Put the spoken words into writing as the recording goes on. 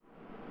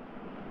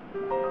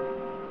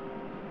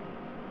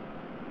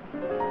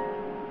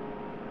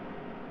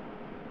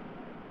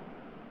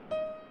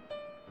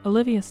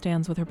Olivia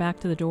stands with her back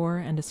to the door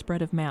and a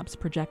spread of maps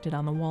projected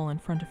on the wall in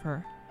front of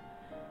her.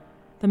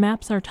 The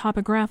maps are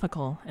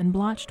topographical and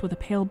blotched with a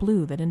pale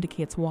blue that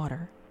indicates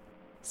water.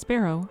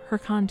 Sparrow, her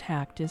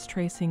contact, is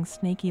tracing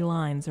snaky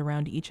lines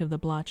around each of the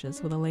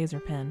blotches with a laser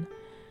pen.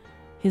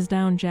 His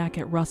down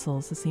jacket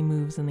rustles as he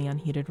moves in the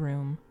unheated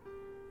room.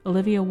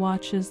 Olivia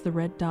watches the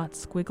red dot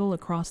squiggle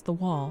across the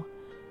wall.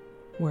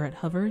 Where it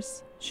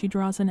hovers, she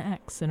draws an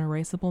X in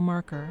erasable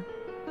marker.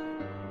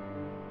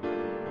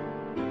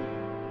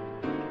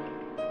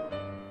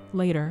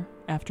 Later,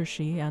 after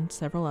she and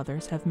several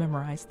others have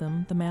memorized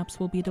them, the maps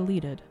will be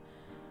deleted.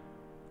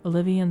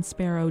 Olivia and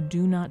Sparrow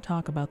do not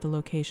talk about the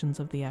locations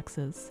of the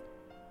X's.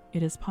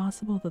 It is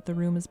possible that the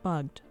room is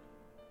bugged.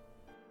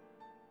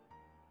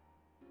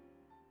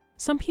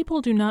 Some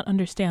people do not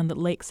understand that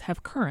lakes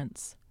have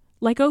currents.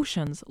 Like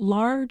oceans,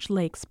 large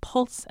lakes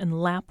pulse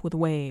and lap with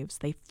waves.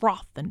 They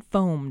froth and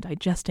foam,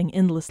 digesting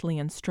endlessly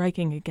and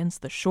striking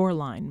against the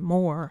shoreline.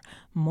 More.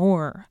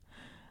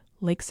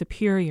 Lake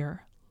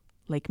Superior,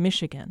 Lake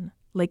Michigan,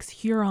 Lakes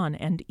Huron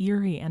and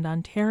Erie and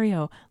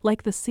Ontario,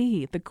 like the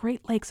sea, the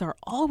Great Lakes are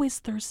always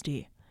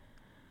thirsty.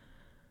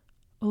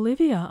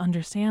 Olivia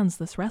understands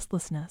this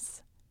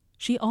restlessness.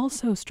 She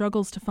also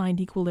struggles to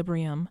find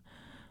equilibrium.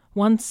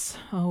 Once,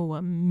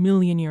 a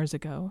million years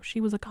ago,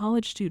 she was a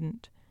college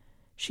student.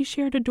 She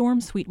shared a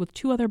dorm suite with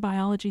 2 other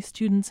biology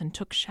students and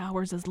took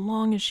showers as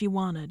long as she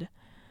wanted.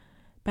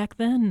 Back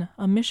then,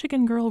 a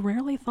Michigan girl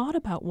rarely thought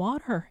about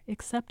water,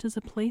 except as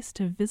a place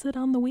to visit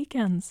on the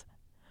weekends.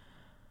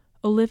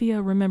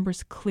 Olivia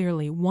remembers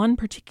clearly one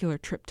particular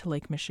trip to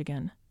Lake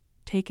Michigan,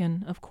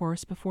 taken, of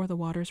course, before the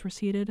waters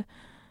receded,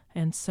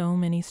 and so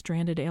many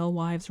stranded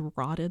alewives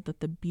rotted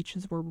that the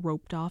beaches were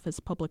roped off as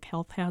public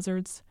health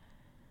hazards.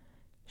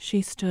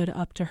 She stood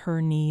up to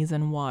her knees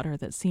in water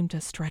that seemed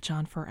to stretch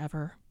on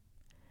forever.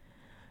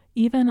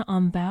 Even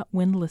on that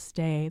windless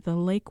day, the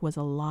lake was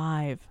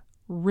alive,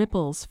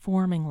 ripples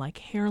forming like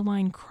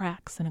hairline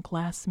cracks in a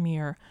glass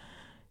mirror,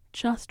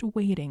 just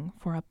waiting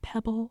for a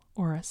pebble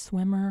or a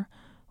swimmer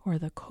or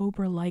the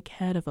cobra-like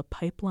head of a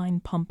pipeline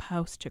pump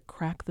house to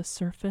crack the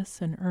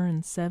surface and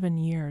earn 7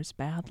 years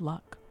bad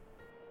luck.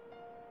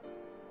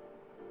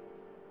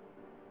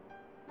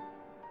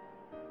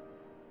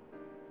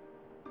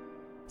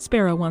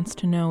 Sparrow wants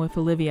to know if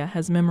Olivia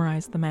has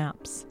memorized the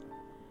maps.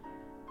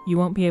 "You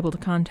won't be able to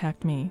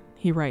contact me,"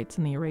 he writes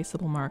in the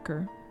erasable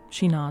marker.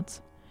 She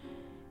nods.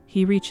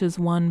 He reaches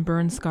one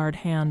burn-scarred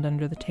hand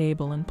under the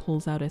table and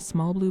pulls out a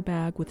small blue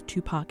bag with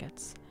 2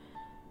 pockets.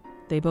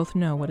 They both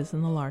know what is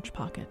in the large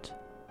pocket.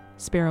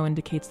 Sparrow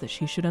indicates that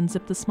she should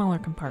unzip the smaller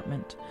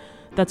compartment.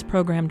 "That's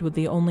programmed with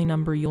the only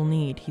number you'll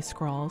need," he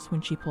scrawls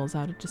when she pulls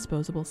out a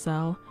disposable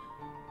cell.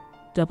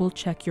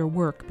 "Double-check your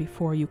work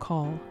before you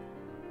call."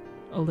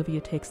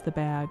 Olivia takes the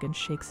bag and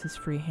shakes his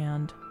free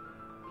hand.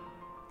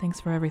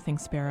 "Thanks for everything,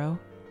 Sparrow."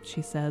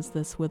 She says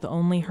this with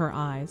only her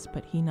eyes,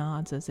 but he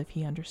nods as if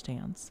he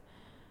understands.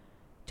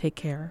 "Take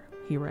care,"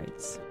 he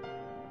writes.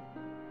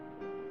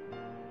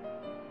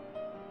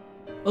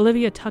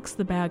 Olivia tucks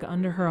the bag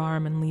under her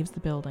arm and leaves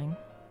the building.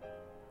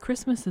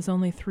 Christmas is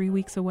only 3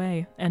 weeks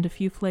away, and a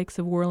few flakes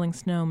of whirling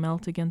snow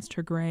melt against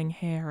her graying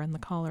hair and the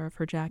collar of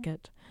her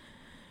jacket.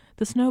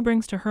 The snow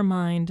brings to her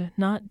mind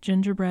not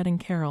gingerbread and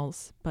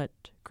carols,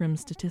 but grim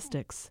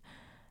statistics,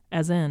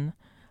 as in,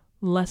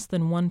 less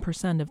than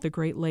 1% of the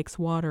Great Lakes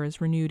water is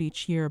renewed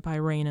each year by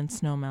rain and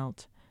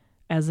snowmelt,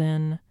 as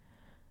in,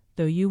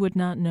 though you would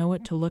not know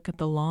it to look at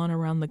the lawn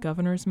around the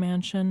governor's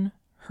mansion,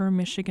 her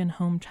Michigan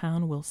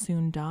hometown will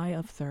soon die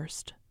of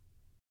thirst.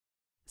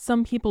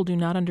 Some people do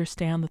not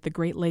understand that the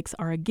Great Lakes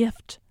are a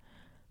gift.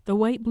 The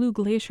white-blue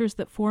glaciers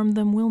that formed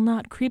them will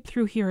not creep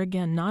through here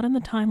again, not in the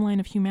timeline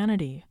of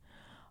humanity.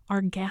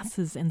 Our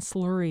gases and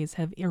slurries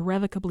have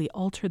irrevocably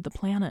altered the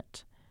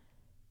planet.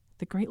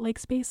 The Great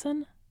Lakes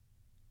Basin?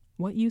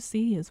 What you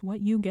see is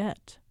what you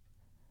get.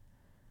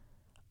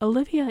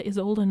 Olivia is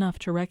old enough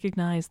to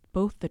recognize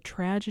both the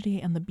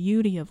tragedy and the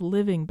beauty of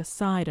living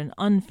beside an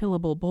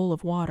unfillable bowl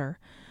of water.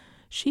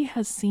 She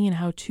has seen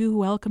how 2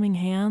 welcoming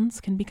hands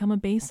can become a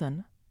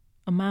basin,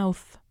 a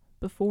mouth,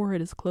 before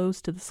it is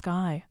closed to the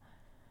sky.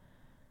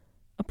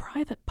 A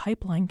private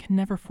pipeline can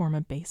never form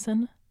a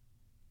basin.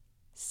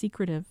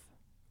 Secretive,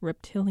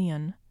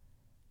 reptilian,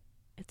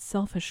 its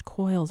selfish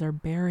coils are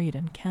buried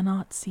and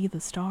cannot see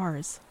the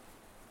stars.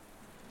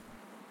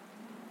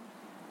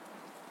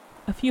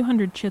 A few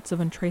hundred chits of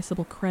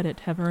untraceable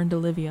credit have earned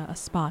Olivia a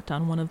spot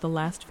on one of the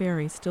last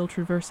ferries still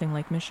traversing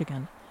Lake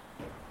Michigan.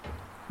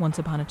 Once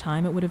upon a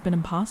time, it would have been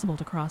impossible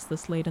to cross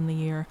this late in the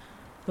year.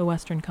 The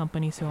Western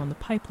companies who own the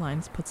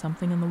pipelines put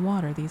something in the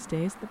water these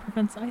days that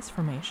prevents ice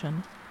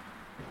formation.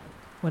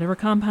 Whatever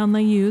compound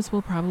they use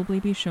will probably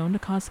be shown to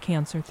cause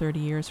cancer 30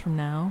 years from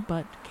now,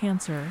 but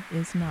cancer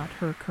is not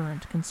her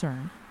current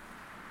concern.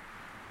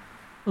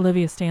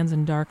 Olivia stands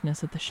in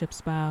darkness at the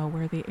ship's bow,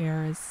 where the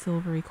air is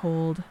silvery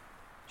cold.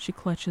 She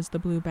clutches the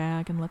blue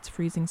bag and lets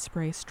freezing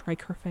spray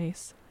strike her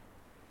face.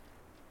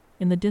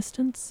 In the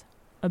distance,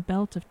 A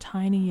belt of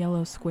tiny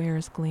yellow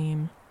squares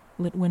gleam,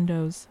 lit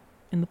windows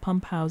in the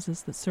pump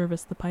houses that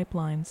service the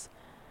pipelines.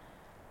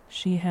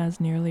 She has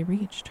nearly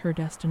reached her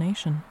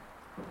destination.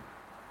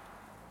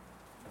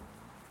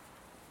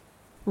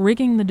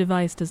 Rigging the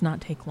device does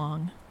not take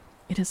long.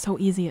 It is so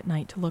easy at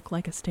night to look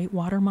like a state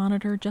water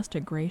monitor, just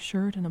a gray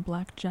shirt and a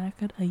black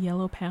jacket, a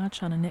yellow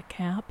patch on a knit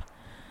cap.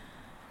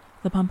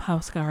 The pump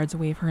house guards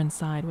wave her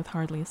inside with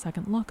hardly a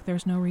second look.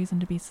 There's no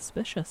reason to be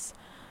suspicious.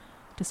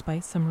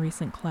 Despite some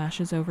recent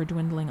clashes over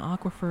dwindling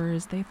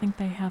aquifers, they think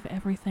they have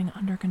everything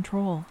under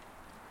control.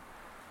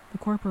 The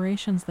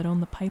corporations that own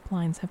the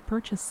pipelines have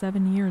purchased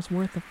 7 years'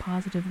 worth of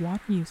positive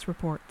water use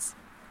reports.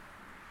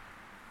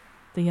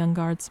 The young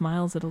guard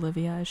smiles at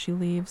Olivia as she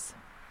leaves.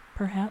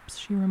 Perhaps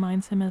she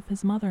reminds him of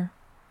his mother.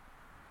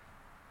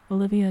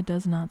 Olivia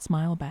does not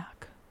smile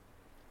back.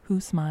 Who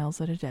smiles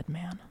at a dead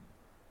man?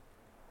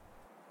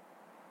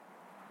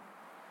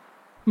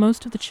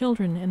 Most of the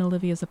children in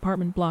Olivia's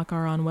apartment block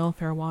are on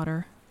welfare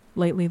water.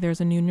 Lately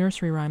there's a new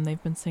nursery rhyme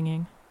they've been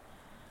singing.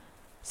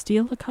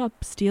 Steal a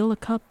cup, steal a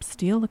cup,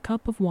 steal a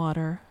cup of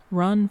water.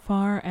 Run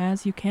far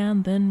as you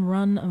can, then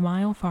run a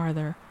mile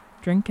farther.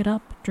 Drink it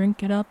up,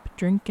 drink it up,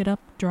 drink it up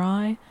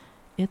dry.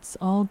 It's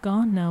all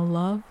gone now,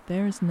 love,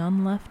 there's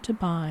none left to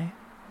buy.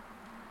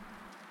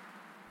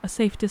 A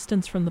safe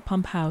distance from the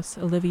pump house,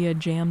 Olivia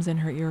jams in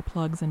her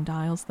earplugs and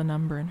dials the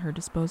number in her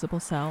disposable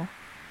cell.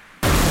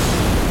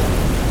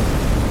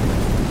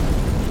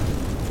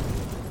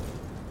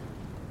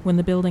 When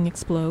the building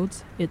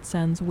explodes, it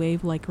sends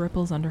wave-like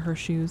ripples under her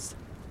shoes.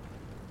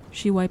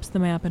 She wipes the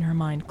map in her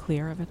mind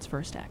clear of its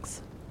first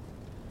X.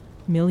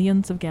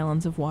 Millions of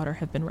gallons of water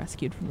have been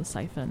rescued from the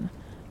siphon,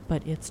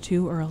 but it's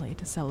too early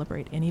to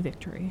celebrate any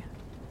victory.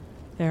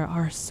 There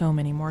are so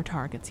many more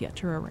targets yet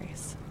to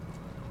erase.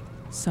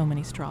 So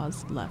many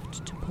straws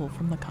left to pull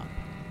from the cup.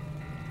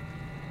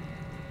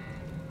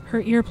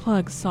 Her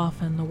earplugs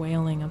soften the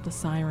wailing of the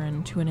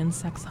siren to an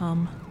insect's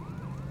hum.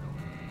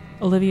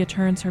 Olivia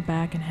turns her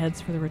back and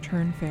heads for the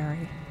return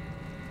ferry.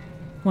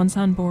 Once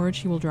on board,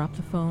 she will drop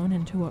the phone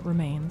into what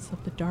remains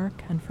of the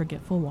dark and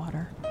forgetful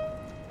water.